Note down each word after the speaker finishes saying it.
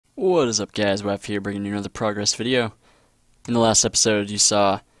What is up, guys? Wap here, bringing you another progress video. In the last episode, you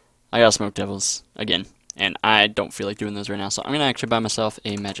saw I got Smoke Devils again, and I don't feel like doing those right now, so I'm gonna actually buy myself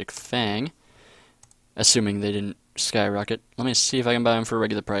a Magic Fang, assuming they didn't skyrocket. Let me see if I can buy them for a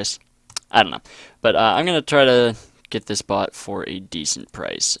regular price. I don't know, but I'm gonna try to get this bought for a decent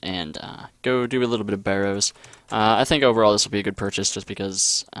price and go do a little bit of Barrows. I think overall this will be a good purchase just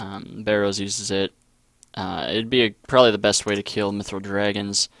because Barrows uses it. It'd be probably the best way to kill Mithril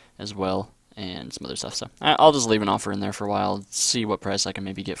Dragons as well, and some other stuff. So I'll just leave an offer in there for a while, see what price I can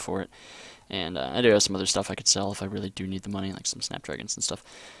maybe get for it. And I do have some other stuff I could sell if I really do need the money, like some Snapdragons and stuff.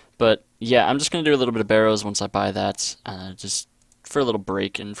 But yeah, I'm just going to do a little bit of Barrows once I buy that, just for a little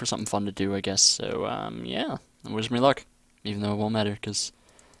break and for something fun to do, I guess. So yeah, wish me luck, even though it won't matter, because,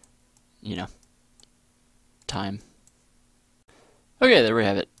 you know, time. Okay, there we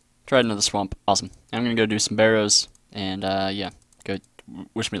have it. Tried another swamp. Awesome. I'm going to go do some Barrows, and yeah, go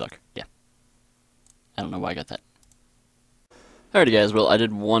wish me luck. Yeah. I don't know why I got that. Alrighty, guys, well, I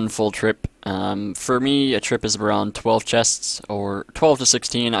did one full trip. For me, a trip is around 12 chests, or 12 to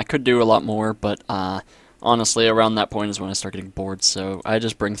 16. I could do a lot more, but honestly, around that point is when I start getting bored, so I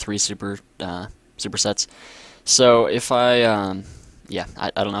just bring 3 super sets. So if yeah,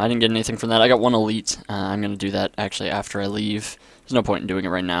 I don't know, I didn't get anything from that. I got 1 elite. I'm going to do that actually after I leave. There's no point in doing it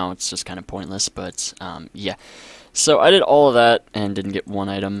right now, it's just kind of pointless, but yeah. So I did all of that and didn't get 1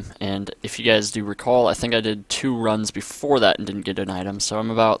 item, and if you guys do recall, I think I did 2 runs before that and didn't get an item, so I'm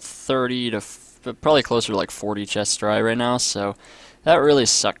about 30 to probably closer to like 40 chests dry right now, so that really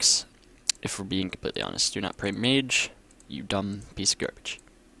sucks, if we're being completely honest. Do not pray mage, you dumb piece of garbage.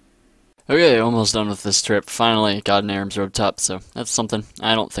 Okay, almost done with this trip. Finally got an Aram's Robe top, so that's something.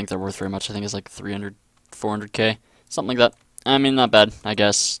 I don't think they're worth very much. I think it's like 300, 400k, something like that. I mean, not bad, I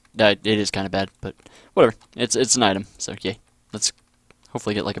guess. It is kind of bad, but whatever. It's an item, so yay. Let's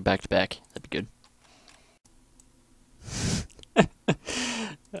hopefully get like a back-to-back. That'd be good.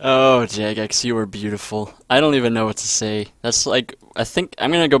 Oh, Jagex, you are beautiful. I don't even know what to say. That's like, I think,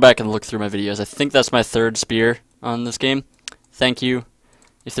 I'm gonna go back and look through my videos. I think that's my 3rd spear on this game. Thank you.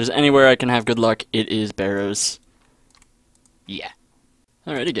 If there's anywhere I can have good luck, it is Barrows. Yeah.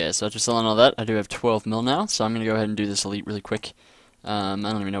 Alrighty, guys, so after selling all that, I do have 12 mil now, so I'm going to go ahead and do this elite really quick. I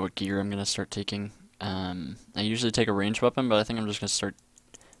don't even know what gear I'm going to start taking. I usually take a ranged weapon, but I think I'm just going to start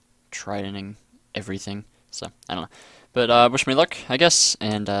tridenting everything, so I don't know. But wish me luck, I guess,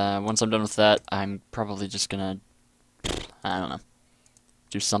 and once I'm done with that, I'm probably just going to, I don't know,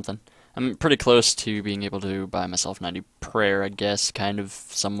 do something. I'm pretty close to being able to buy myself 90 prayer, I guess, kind of,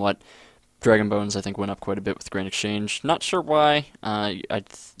 somewhat. Dragon Bones, I think, went up quite a bit with Grand Exchange. Not sure why.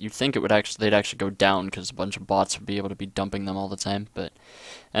 You'd think it would they'd actually go down because a bunch of bots would be able to be dumping them all the time. But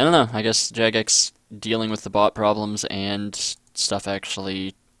I don't know. I guess Jagex dealing with the bot problems and stuff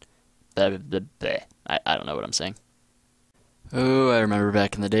actually. I don't know what I'm saying. Oh, I remember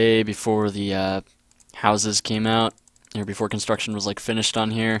back in the day before the houses came out, or before construction was like finished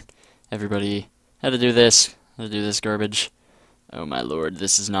on here. Everybody had to do this. Garbage. Oh my lord,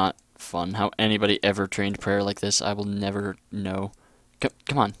 this is not fun. How anybody ever trained prayer like this, I will never know.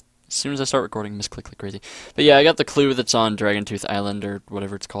 Come on. As soon as I start recording, misclick like crazy. But yeah, I got the clue that's on Dragontooth Island, or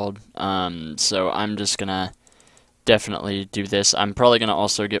whatever it's called. So I'm just gonna definitely do this. I'm probably gonna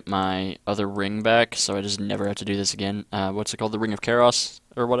also get my other ring back, so I just never have to do this again. What's it called? The Ring of Chaos,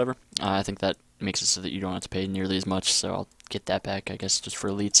 or whatever? I think that makes it so that you don't have to pay nearly as much, so I'll get that back, I guess, just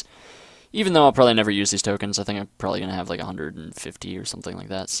for elites. Even though I'll probably never use these tokens, I think I'm probably going to have like 150 or something like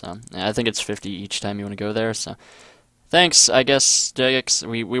that. So I think it's 50 each time you want to go there. So thanks, I guess, Jagex.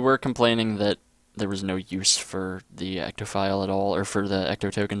 We were complaining that there was no use for the ectophile at all, or for the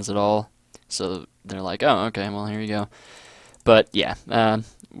ecto tokens at all. So they're like, oh, okay, well, here you go. But yeah,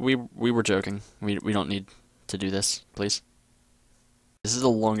 we were joking. We don't need to do this, please. This is the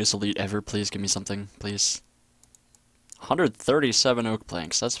longest elite ever. Please give me something, please. 137 oak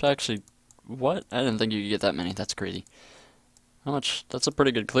planks. That's actually... What? I didn't think you could get that many. That's crazy. How much? That's a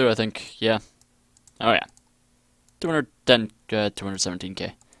pretty good clue, I think. Yeah. Oh, yeah.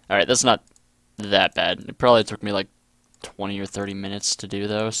 217k. Alright, that's not that bad. It probably took me like 20 or 30 minutes to do,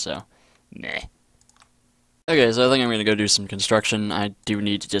 though, so... Meh. Okay, so I think I'm going to go do some construction. I do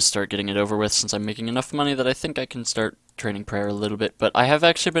need to just start getting it over with since I'm making enough money that I think I can start training prayer a little bit. But I have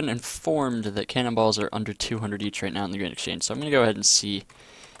actually been informed that cannonballs are under 200 each right now in the Grand Exchange, so I'm going to go ahead and see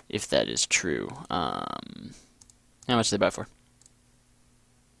if that is true. How much do they buy for?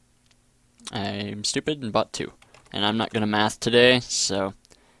 I'm stupid and bought 2. And I'm not going to math today, so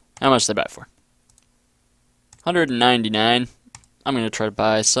how much do they buy for? 199. I'm going to try to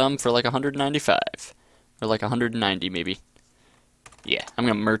buy some for like 195. Or like 190 maybe. yeah, I'm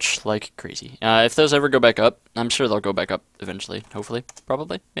gonna merch like crazy. If those ever go back up, I'm sure they'll go back up eventually. Hopefully,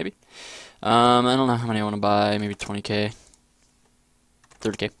 probably, maybe. I don't know how many I want to buy. Maybe 20k,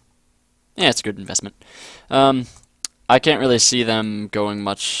 30k. Yeah, it's a good investment. I can't really see them going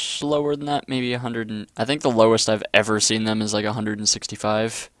much lower than that. Maybe 100. I think the lowest I've ever seen them is like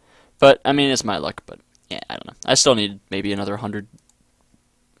 165. But I mean, it's my luck. But yeah, I don't know. I still need maybe another 100,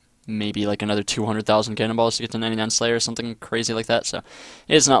 maybe like another 200,000 cannonballs to get to 99 Slayer or something crazy like that. So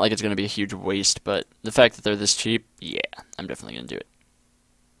it's not like it's going to be a huge waste. But the fact that they're this cheap, yeah, I'm definitely going to do it.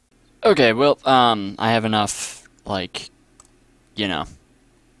 Okay, well, I have enough, like, you know,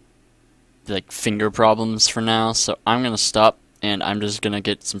 like finger problems for now, so I'm gonna stop and I'm just gonna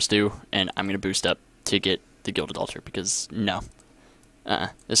get some stew and I'm gonna boost up to get the Gilded Altar because no,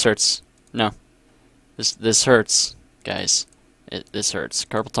 this hurts. No, this hurts, guys. This hurts.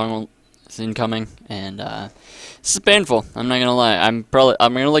 Carpal tunnel is incoming, and this is painful. I'm not gonna lie. I'm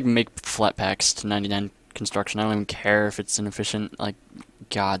gonna like make flat packs to 99 construction. I don't even care if it's inefficient. Like,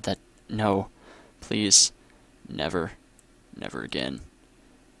 God, that no, please, never, never again.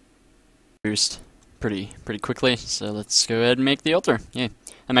 Boost pretty quickly, so let's go ahead and make the altar. Yeah,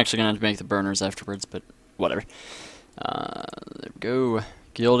 I'm actually gonna have to make the burners afterwards, but whatever. There we go.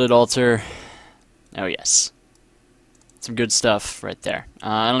 Gilded Altar. Oh yes, some good stuff right there.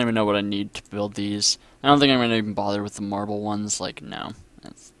 I don't even know what I need to build these. I don't think I'm gonna even bother with the marble ones. Like, no,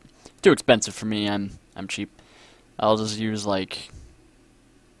 that's too expensive for me. I'm cheap. I'll just use like,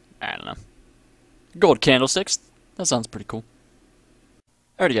 I don't know, gold candlesticks. That sounds pretty cool.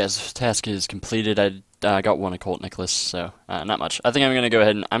 Alrighty guys, task is completed. I got one occult necklace, so not much. I think I'm going to go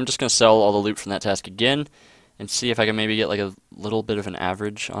ahead and I'm just going to sell all the loot from that task again and see if I can maybe get like a little bit of an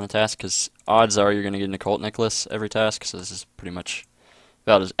average on a task, because odds are you're going to get an occult necklace every task, so this is pretty much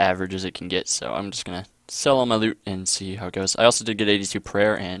about as average as it can get. So I'm just going to sell all my loot and see how it goes. I also did get 82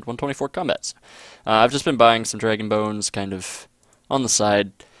 prayer and 124 combat. So, I've just been buying some dragon bones kind of on the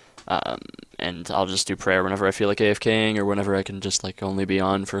side. And I'll just do prayer whenever I feel like AFKing or whenever I can just like only be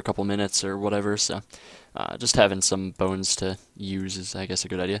on for a couple minutes or whatever. So just having some bones to use is, I guess, a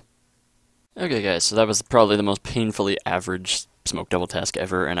good idea. Okay guys, so that was probably the most painfully average smoke double task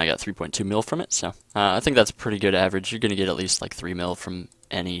ever, and I got 3.2 mil from it. So I think that's a pretty good average. You're going to get at least like 3 mil from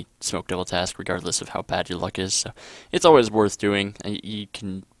any smoke double task regardless of how bad your luck is. So it's always worth doing. You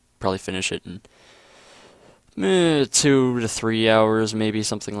can probably finish it in 2 to 3 hours, maybe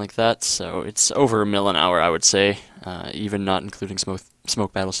something like that. So it's over a mil an hour, I would say, even not including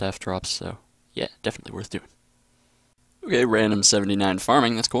smoke battle staff drops. So yeah, definitely worth doing. Okay, random 79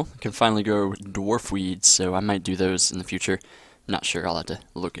 farming. That's cool. I can finally grow dwarf weeds, so I might do those in the future. Not sure. I'll have to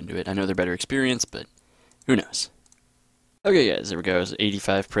look into it. I know they're better experience, but who knows? Okay, guys, there we go. It's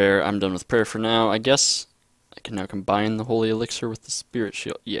 85 prayer. I'm done with prayer for now. I guess I can now combine the holy elixir with the spirit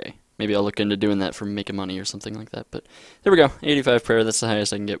shield. Yay. Maybe I'll look into doing that for making money or something like that. But there we go, 85 prayer. That's the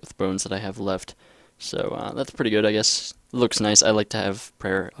highest I can get with the bones that I have left. So that's pretty good, I guess. Looks nice. I like to have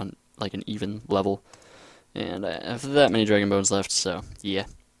prayer on like an even level. And I have that many dragon bones left, so yeah.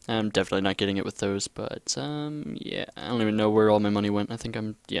 I'm definitely not getting it with those, but yeah. I don't even know where all my money went. I think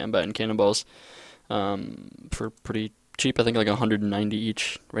I'm buying cannonballs for pretty cheap. I think like 190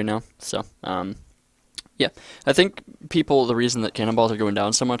 each right now. So yeah, I think the reason that cannonballs are going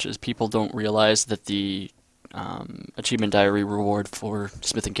down so much is people don't realize that the achievement diary reward for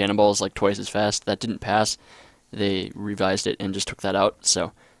smithing cannonballs is like twice as fast. That didn't pass. They revised it and just took that out.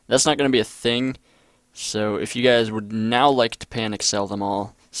 So that's not going to be a thing. So if you guys would now like to panic sell them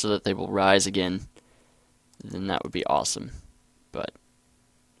all so that they will rise again, then that would be awesome. But,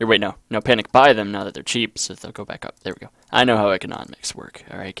 or wait, no, panic buy them now that they're cheap so that they'll go back up. There we go. I know how economics work.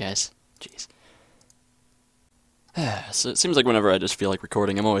 Alright, guys? Jeez. So it seems like whenever I just feel like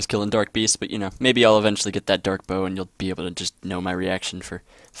recording, I'm always killing dark beasts, but you know, maybe I'll eventually get that dark bow and you'll be able to just know my reaction for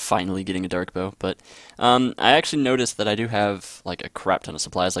finally getting a dark bow. But I actually noticed that I do have like a crap ton of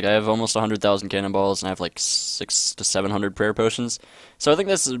supplies. Like I have almost 100,000 cannonballs and I have like 600 to 700 prayer potions. So I think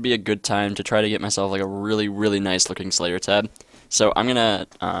this would be a good time to try to get myself like a really nice looking Slayer tab. So I'm gonna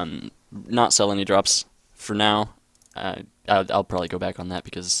not sell any drops for now. I'll probably go back on that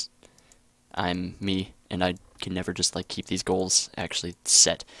because I'm me and I can never just like keep these goals actually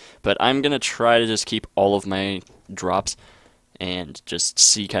set. But I'm gonna try to just keep all of my drops and just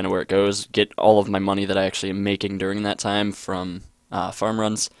see kind of where it goes. Get all of my money that I actually am making during that time from farm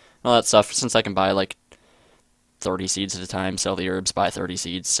runs, all that stuff. Since I can buy like 30 seeds at a time, sell the herbs, buy 30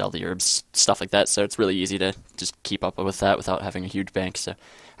 seeds, sell the herbs, stuff like that. So it's really easy to just keep up with that without having a huge bank. So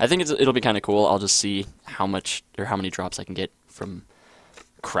I think it'll be kind of cool. I'll just see how much or how many drops I can get from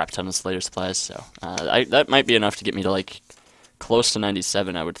crap ton of Slayer supplies, so that might be enough to get me to like close to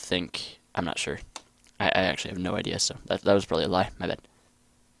 97, I would think. I'm not sure. I actually have no idea, so that was probably a lie. My bad.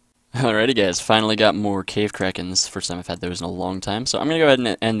 Alrighty, guys. Finally got more cave krakens. First time I've had those in a long time. So I'm going to go ahead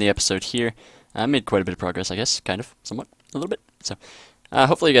and end the episode here. I made quite a bit of progress, I guess. Kind of. Somewhat. A little bit. So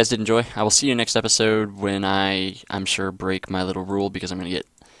hopefully you guys did enjoy. I will see you next episode when I'm sure, break my little rule because I'm going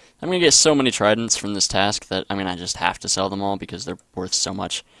to get so many tridents from this task that I'm going to just have to sell them all because they're worth so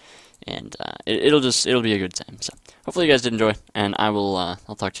much. And it'll be a good time. So hopefully you guys did enjoy, and I'll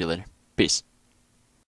talk to you later. Peace.